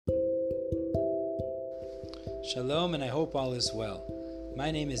Shalom, and I hope all is well.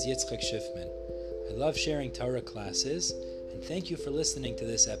 My name is Yitzchak Schiffman. I love sharing Torah classes, and thank you for listening to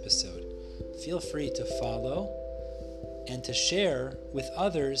this episode. Feel free to follow and to share with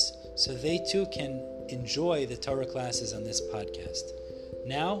others so they too can enjoy the Torah classes on this podcast.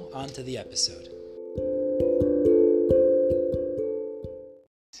 Now, on to the episode.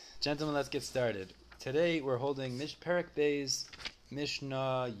 Gentlemen, let's get started. Today we're holding Pirkei Avos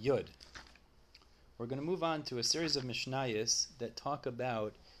Mishnah Yud. We're going to move on to a series of Mishnayos that talk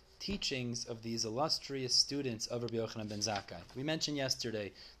about teachings of these illustrious students of Rabbi Yochanan ben Zakkai. We mentioned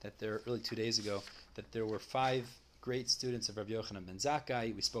yesterday, really 2 days ago, that there were 5 great students of Rabbi Yochanan ben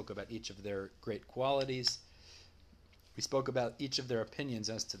Zakkai. We spoke about each of their great qualities. We spoke about each of their opinions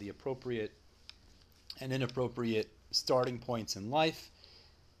as to the appropriate and inappropriate starting points in life,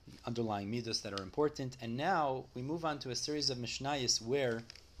 the underlying midos that are important. And now we move on to a series of Mishnayos where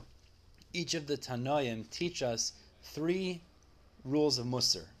each of the Tanoim teach us 3 rules of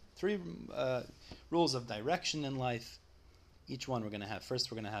Musar, 3 rules of direction in life. Each one we're going to have. First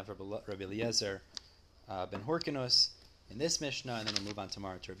we're going to have RYbZ ben Hurkinus in this Mishnah, and then we'll move on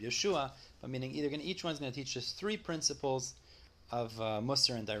tomorrow to Rabbi Yeshua. But meaning each one's going to teach us 3 principles of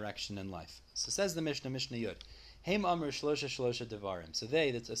Musar and direction in life. So says the Mishnah Yud. Heim Amr Shlosha Devarim. So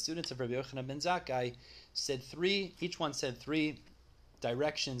the students of Rabbi Yochanan ben Zakkai said 3, each one said 3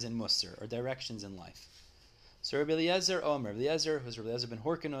 directions in Musar, or directions in life. So RYbZ Omer, RYbZ, who's RYbZ ben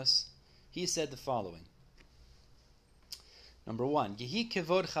Hurkinus, he said the following. Number 1, Yehi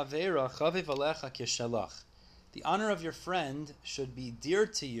kevod chaveira chaviv alecha keshalach. The honor of your friend should be dear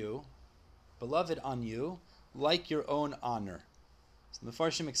to you, beloved on you, like your own honor. So the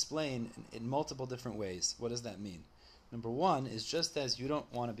Mefarshim explain in multiple different ways. What does that mean? Number 1 is just as you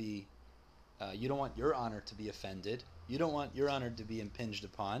don't want your honor to be offended, you don't want your honor to be impinged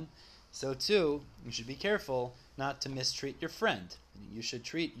upon, so too, you should be careful not to mistreat your friend. You should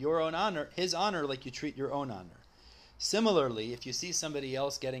treat your own honor, his honor, like you treat your own honor. Similarly, if you see somebody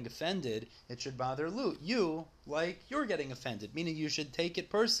else getting offended, it should bother you like you're getting offended, meaning you should take it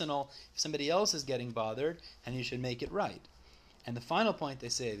personal if somebody else is getting bothered, and you should make it right. And the final point they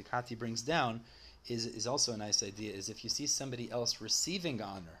say, the Kati brings down, is also a nice idea, is if you see somebody else receiving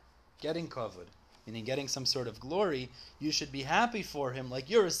honor, getting kavod, meaning getting some sort of glory, you should be happy for him like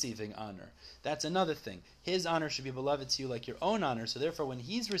you're receiving honor. That's another thing. His honor should be beloved to you like your own honor, so therefore when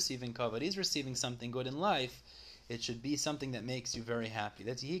he's receiving kavod, he's receiving something good in life, it should be something that makes you very happy.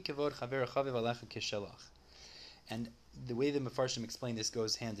 That's Yehi kevod chaver chaviv alecha keshalach. And the way the Mefarshim explain this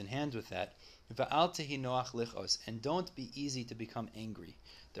goes hand in hand with that. Va'al tehi noach lichos, and don't be easy to become angry.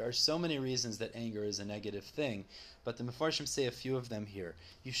 There are so many reasons that anger is a negative thing, but the Mefarshim say a few of them here.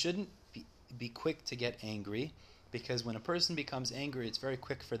 You shouldn't be quick to get angry, because when a person becomes angry, it's very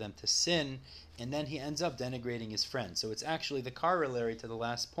quick for them to sin, and then he ends up denigrating his friend. So it's actually the corollary to the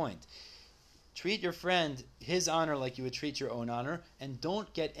last point. Treat your friend, his honor, like you would treat your own honor, and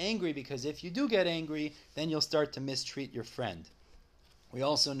don't get angry, because if you do get angry, then you'll start to mistreat your friend. We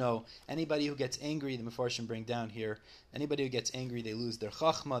also know anybody who gets angry, the Mefarshim bring down here, anybody who gets angry, they lose their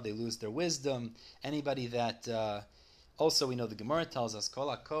chachma, they lose their wisdom. Anybody that, also we know the Gemara tells us, kol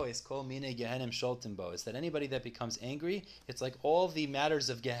hakois kol mine gehenim sholtim bo, is that anybody that becomes angry, it's like all the matters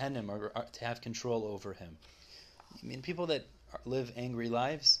of Gehenim are to have control over him. I mean, people that live angry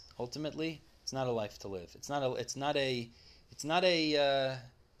lives, ultimately, it's not a life to live. It's not a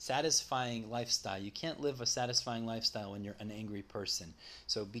satisfying lifestyle. You can't live a satisfying lifestyle when you're an angry person.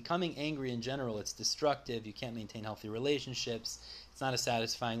 So becoming angry in general, it's destructive. You can't maintain healthy relationships. It's not a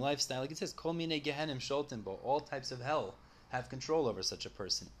satisfying lifestyle. Like it says, Kol mine gehenim sholtim bo, all types of hell have control over such a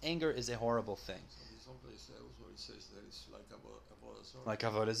person. Anger is a horrible thing. Someplace else where it says that it's like avodah zarah. Like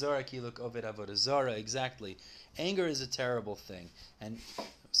avodah zarah, kiluk oved avodah zarah, exactly. Anger is a terrible thing. And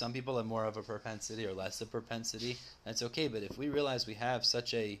some people have more of a propensity or less of a propensity. That's okay, but if we realize we have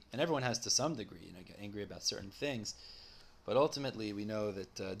and everyone has to some degree, get angry about certain things, but ultimately we know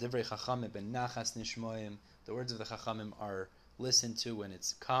that divrei Chachamim ben nachas nishmoyim, the words of the Chachamim are listened to when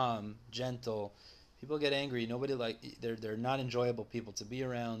it's calm, gentle. People get angry. They're not enjoyable people to be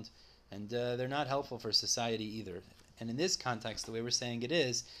around, and they're not helpful for society either. And in this context, the way we're saying it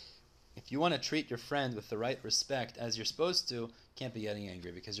is, if you want to treat your friend with the right respect as you're supposed to, can't be getting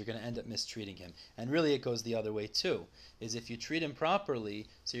angry, because you're going to end up mistreating him. And really it goes the other way too, is if you treat him properly,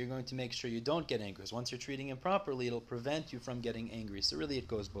 so you're going to make sure you don't get angry, because once you're treating him properly, it'll prevent you from getting angry. So really it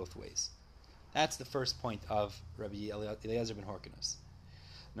goes both ways. That's the first point of RYbZ ben Hurkinus.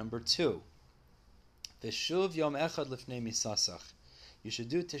 Number 2, Teshuv yom echad lifnei misasach. You should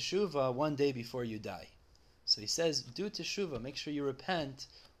do teshuva one day before you die. So he says, do teshuva, make sure you repent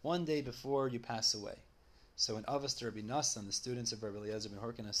one day before you pass away. So in Avos to Rabbi Nassan, the students of RYbZ ben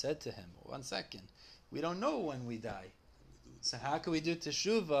Hurkinus said to him, 1 second, we don't know when we die. So how can we do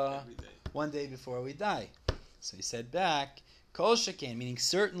teshuva one day before we die? So he said back, Kol shekain, meaning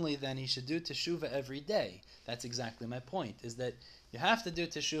certainly then he should do teshuva every day. That's exactly my point, is that you have to do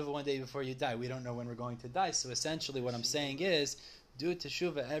teshuva one day before you die. We don't know when we're going to die. So essentially what I'm saying is, do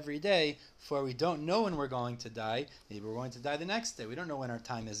teshuva every day, for we don't know when we're going to die. Maybe we're going to die the next day. We don't know when our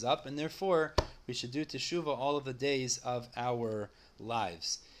time is up, and therefore we should do teshuva all of the days of our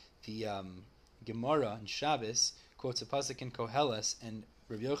lives. The Gemara in Shabbos quotes a pasuk in Koheles, and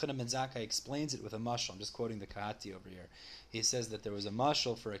Rabbi Yochanan ben Zakkai explains it with a mashal. I'm just quoting the Kahati over here. He says that there was a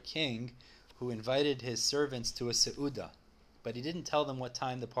mashal for a king who invited his servants to a seuda, but he didn't tell them what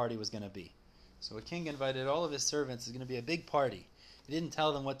time the party was going to be. So a king invited all of his servants. It's going to be a big party. He didn't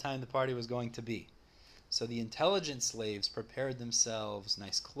tell them what time the party was going to be. So the intelligent slaves prepared themselves,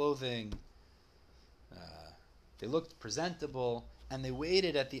 nice clothing, they looked presentable, and they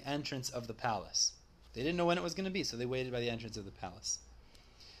waited at the entrance of the palace. They didn't know when it was going to be, so they waited by the entrance of the palace.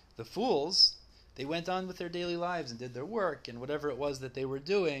 The fools, they went on with their daily lives and did their work and whatever it was that they were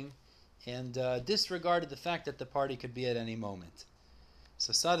doing, and disregarded the fact that the party could be at any moment.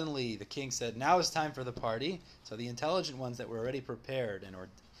 So suddenly the king said, now is time for the party. So the intelligent ones that were already prepared and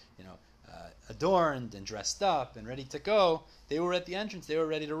adorned and dressed up and ready to go, they were at the entrance, they were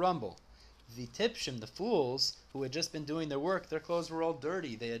ready to rumble. The tipshim, the fools, who had just been doing their work, their clothes were all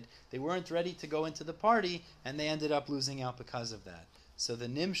dirty. They weren't ready to go into the party, and they ended up losing out because of that. So the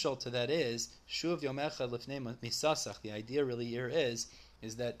nimshal to that is, shuv yomecha lifnei misasach. The idea really here is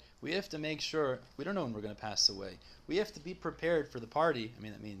that we have to make sure, we don't know when we're going to pass away. We have to be prepared for the party. I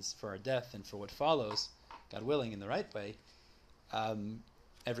mean, that means for our death and for what follows, God willing, in the right way,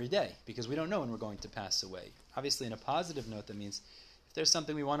 every day, because we don't know when we're going to pass away. Obviously, in a positive note, that means if there's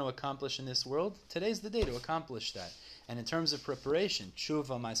something we want to accomplish in this world, today's the day to accomplish that. And in terms of preparation,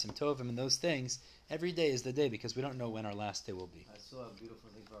 tshuva, ma'asim tovim, and those things, every day is the day, because we don't know when our last day will be. I saw a beautiful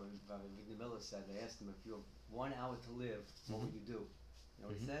thing Rabbi Miller said. They asked him, if you have 1 hour to live, what would you do? You know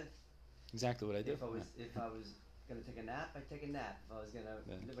what he said? Exactly what I did. If I was going to take a nap, I'd take a nap. If I was going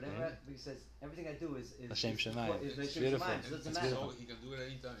to, whatever, he says, everything I do is Hashem Shemayim. It's beautiful. Shemayim, so it doesn't It's matter. beautiful. So he can do it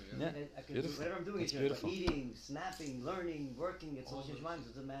anytime. Yeah. I can Beautiful. do whatever I'm doing. It's It's beautiful. eating, snapping, learning, working. It's all Hashem Shemayim, so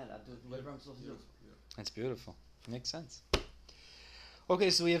it doesn't matter. I'll do whatever I'm supposed to do. That's beautiful. Makes sense. Okay,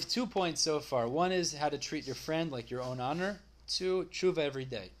 so we have 2 points so far. One is how to treat your friend like your own honor. 2, tshuva every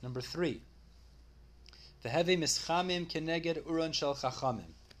day. Number 3, v'heve mischamim keneged uron shel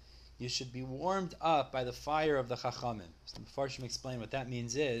chachamim. You should be warmed up by the fire of the Chachamim. So the Mefarshim explain what that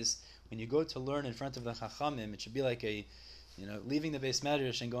means is, when you go to learn in front of the Chachamim, it should be like leaving the Beis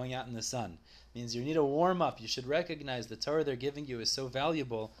Medrash and going out in the sun. It means you need to warm up. You should recognize the Torah they're giving you is so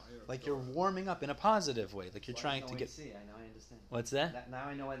valuable, like you're warming up in a positive way, like you're trying to get... AC. I know, I understand. What's that? Now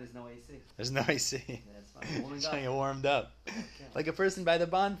I know why there's no AC. There's no AC. Yeah, that's fine. Warming Trying to up. get warmed up. Okay. Like a person by the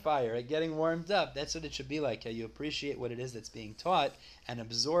bonfire, right? Getting warmed up. That's what it should be like. How you appreciate what it is that's being taught and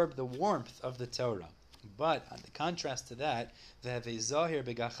absorb the warmth of the Torah. But on the contrast to that,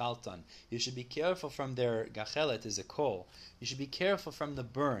 you should be careful from their gachelet is a coal. You should be careful from the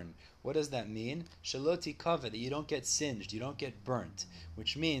burn. What does that mean? Shaloti kaveh, that you don't get singed, you don't get burnt.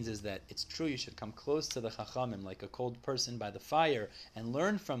 Which means is that it's true you should come close to the Chachamim like a cold person by the fire and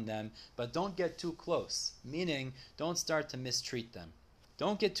learn from them, but don't get too close. Meaning, don't start to mistreat them.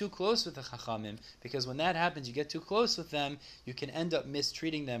 Don't get too close with the Chachamim, because when that happens, you get too close with them, you can end up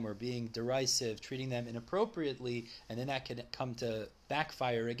mistreating them or being derisive, treating them inappropriately, and then that can come to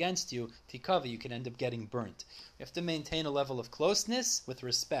backfire against you. Tikava, you can end up getting burnt. You have to maintain a level of closeness with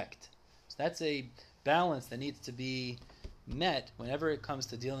respect. So that's a balance that needs to be met whenever it comes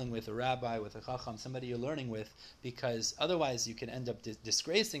to dealing with a rabbi, with a chacham, somebody you're learning with, because otherwise you can end up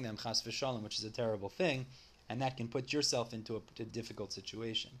disgracing them, chas v'shalom, which is a terrible thing, and that can put yourself into a difficult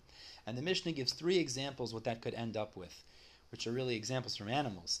situation. And the Mishnah gives 3 examples what that could end up with, which are really examples from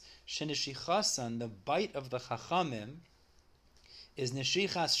animals. Sheneshichasan, the bite of the chachamim, is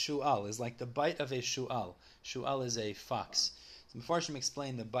neshichas shu'al, is like the bite of a shu'al. Shu'al is a fox. So Mefarshim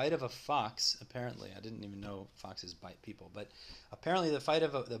explained the bite of a fox, apparently, I didn't even know foxes bite people, but apparently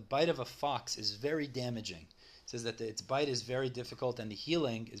the bite of a fox is very damaging. It says that its bite is very difficult and the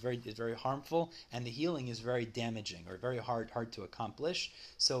healing is very harmful, and the healing is very damaging or very hard to accomplish.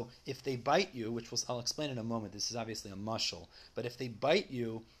 So if they bite you, which I'll explain in a moment, this is obviously a mushal, but if they bite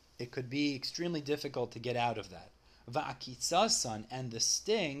you, it could be extremely difficult to get out of that. Va'akitzasan, and the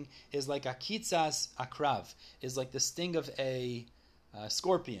sting is like akitzas akrav, is like the sting of a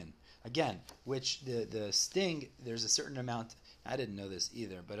scorpion. Again, which the sting, there's a certain amount, I didn't know this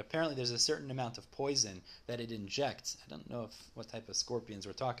either, but apparently there's a certain amount of poison that it injects. I don't know what type of scorpions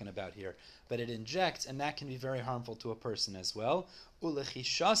we're talking about here, but it injects, and that can be very harmful to a person as well.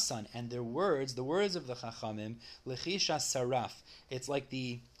 Ulechishasan, and their words, the words of the Chachamim, lechisha saraf. It's like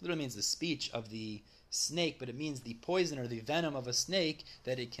literally means the speech of the snake, but it means the poison or the venom of a snake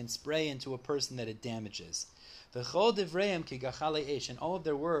that it can spray into a person that it damages. V'chol divreim ki gachale eish, and all of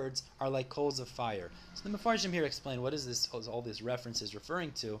their words are like coals of fire. So the Mefarshim here explain what is this, all these references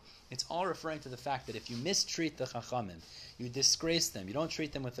referring to. It's all referring to the fact that if you mistreat the Chachamim, you disgrace them, you don't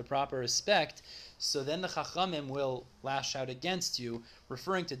treat them with the proper respect, so then the Chachamim will lash out against you,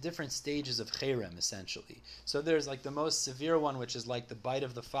 referring to different stages of cherem, essentially. So there's like the most severe one, which is like the bite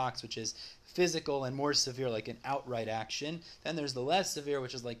of the fox, which is physical and more severe, like an outright action. Then there's the less severe,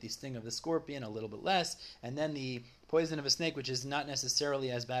 which is like the sting of the scorpion, a little bit less. And then the poison of a snake, which is not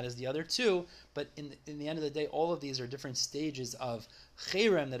necessarily as bad as the other two. But in the end of the day, all of these are different stages of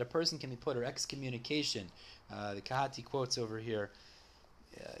cherem that a person can be put, or excommunication. The Kahati quotes over here,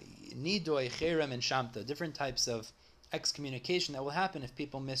 Nidoi, cherem, and shamta, different types of excommunication that will happen if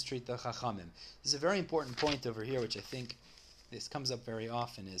people mistreat the Chachamim. This is a very important point over here, which I think this comes up very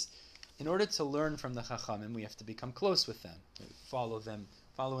often, is in order to learn from the Chachamim, we have to become close with them, follow them,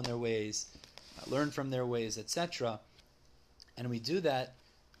 follow in their ways, learn from their ways, etc. And we do that,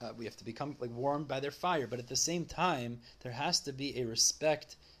 we have to become like warmed by their fire. But at the same time, there has to be a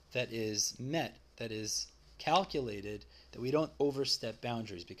respect that is met, that is calculated, that we don't overstep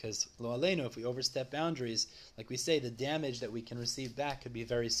boundaries. Because lo aleinu, if we overstep boundaries, like we say, the damage that we can receive back could be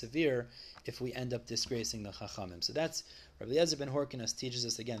very severe if we end up disgracing the Chachamim. So that's RYbZ ben Hurkinus teaches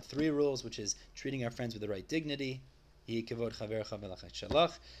us again 3 rules, which is treating our friends with the right dignity, do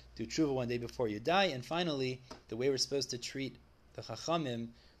teshuva one day before you die, and finally, the way we're supposed to treat the Chachamim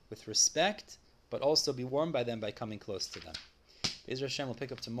with respect, but also be warmed by them by coming close to them. Be'ezer Hashem will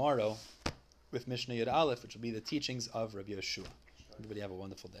pick up tomorrow with Mishnah Yud Aleph, which will be the teachings of Rabbi Yeshua. Everybody have a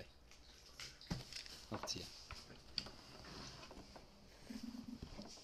wonderful day. Up to you.